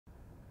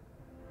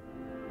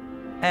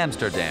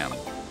Amsterdam,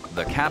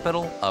 the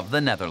capital of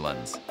the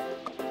Netherlands.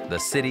 The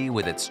city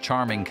with its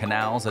charming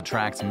canals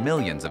attracts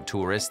millions of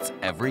tourists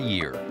every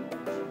year.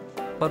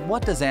 But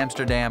what does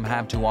Amsterdam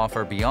have to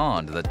offer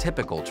beyond the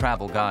typical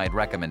travel guide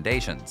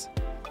recommendations?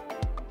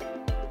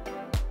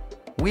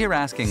 We're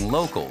asking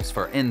locals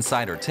for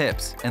insider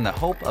tips in the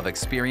hope of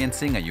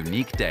experiencing a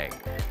unique day.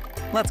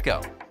 Let's go.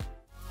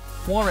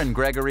 Warren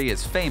Gregory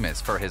is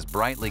famous for his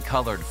brightly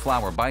colored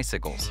flower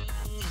bicycles.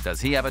 Does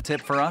he have a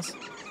tip for us?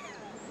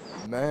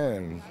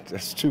 Man,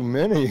 that's too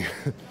many.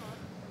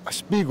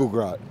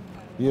 Spiegelgracht,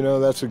 you know,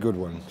 that's a good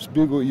one.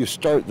 Spiegel, you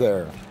start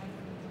there,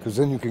 because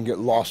then you can get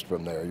lost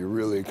from there. You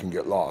really can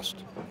get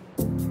lost.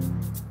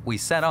 We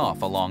set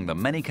off along the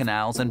many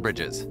canals and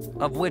bridges,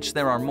 of which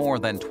there are more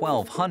than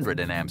 1,200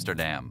 in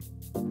Amsterdam.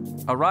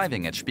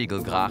 Arriving at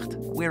Spiegelgracht,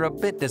 we're a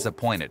bit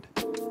disappointed.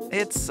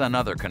 It's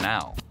another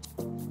canal.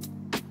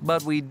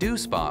 But we do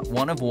spot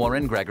one of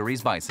Warren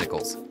Gregory's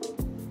bicycles.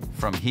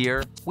 From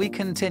here, we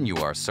continue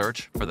our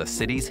search for the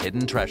city's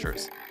hidden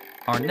treasures.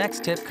 Our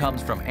next tip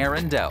comes from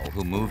Erin Dell,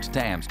 who moved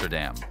to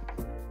Amsterdam.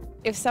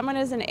 If someone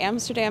is in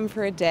Amsterdam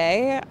for a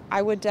day,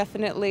 I would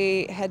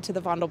definitely head to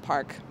the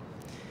Vondelpark.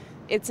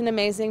 It's an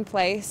amazing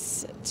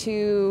place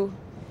to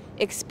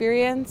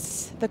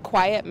experience the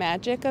quiet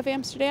magic of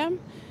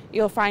Amsterdam.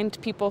 You'll find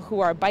people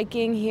who are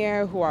biking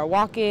here, who are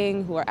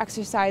walking, who are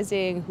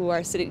exercising, who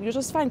are sitting. You'll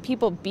just find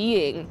people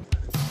being.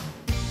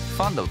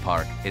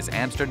 Vondelpark is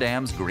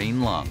Amsterdam's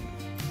green lung,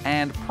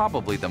 and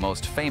probably the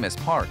most famous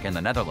park in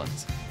the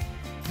Netherlands.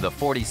 The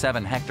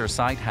 47-hectare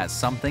site has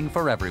something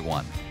for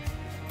everyone.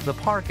 The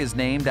park is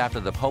named after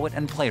the poet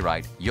and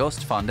playwright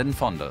Joost van den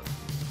Vondel.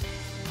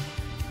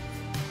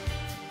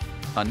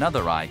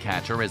 Another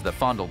eye-catcher is the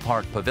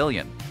Vondelpark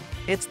Pavilion.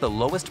 It's the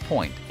lowest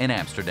point in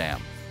Amsterdam.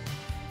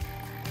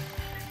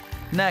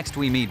 Next,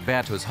 we meet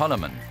Bertus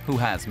Holleman, who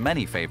has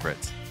many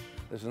favorites.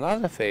 There's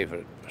another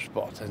favorite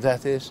spot, and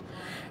that is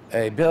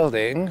a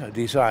building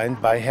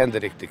designed by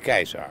Hendrik de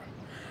Keyser.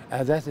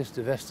 And that is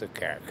the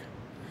Westerkeerk.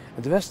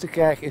 And the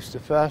Westerkeerk is the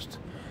first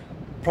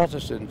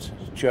Protestant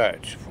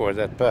church for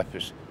that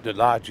purpose, the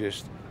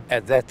largest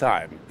at that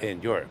time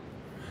in Europe.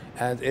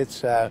 And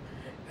it's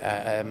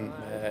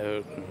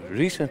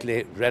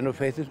recently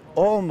renovated,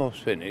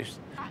 almost finished.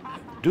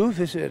 Do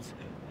visit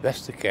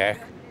Westerkeerk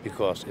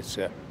because it's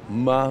a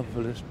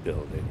marvelous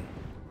building.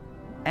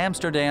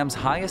 Amsterdam's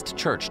highest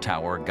church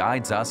tower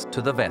guides us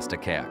to the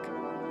Westerkeerk.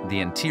 The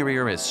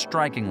interior is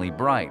strikingly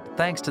bright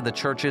thanks to the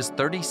church's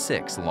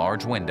 36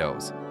 large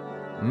windows.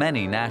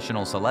 Many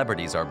national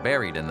celebrities are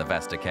buried in the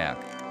Westerkeerk.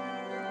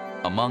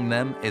 Among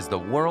them is the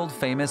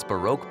world-famous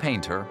Baroque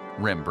painter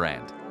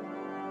Rembrandt.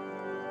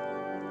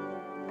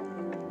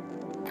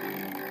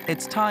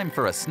 It's time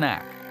for a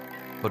snack,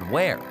 but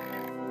where?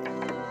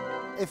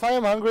 If I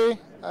am hungry,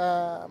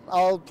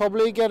 I'll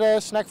probably get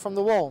a snack from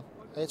the wall.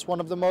 It's one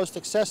of the most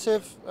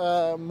excessive,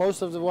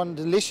 most of the one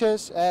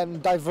delicious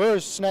and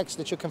diverse snacks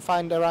that you can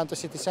find around the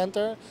city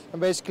center and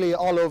basically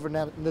all over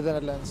the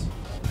Netherlands.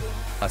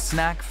 A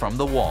snack from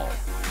the wall.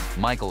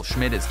 Michael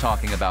Schmidt is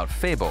talking about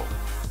FEBO,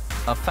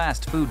 a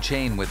fast food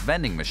chain with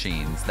vending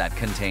machines that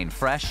contain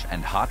fresh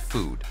and hot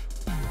food.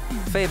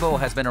 FEBO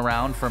has been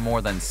around for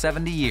more than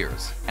 70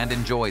 years and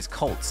enjoys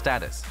cult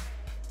status.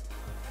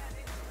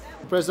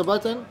 Press the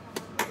button.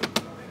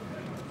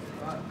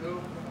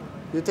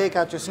 You take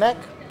out your snack.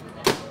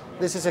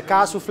 This is a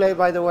cassoufflé,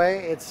 by the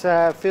way. It's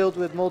filled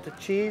with malted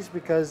cheese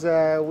because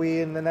we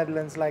in the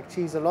Netherlands like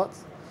cheese a lot.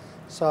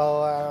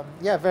 So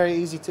yeah, very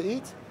easy to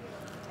eat.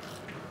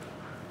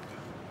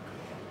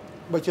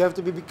 But you have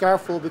to be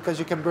careful because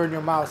you can burn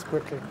your mouth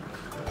quickly.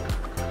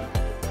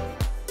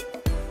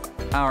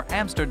 Our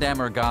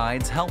Amsterdammer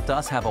guides helped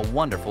us have a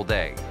wonderful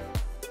day.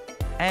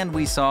 And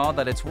we saw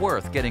that it's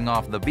worth getting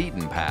off the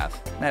beaten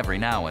path every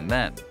now and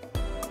then.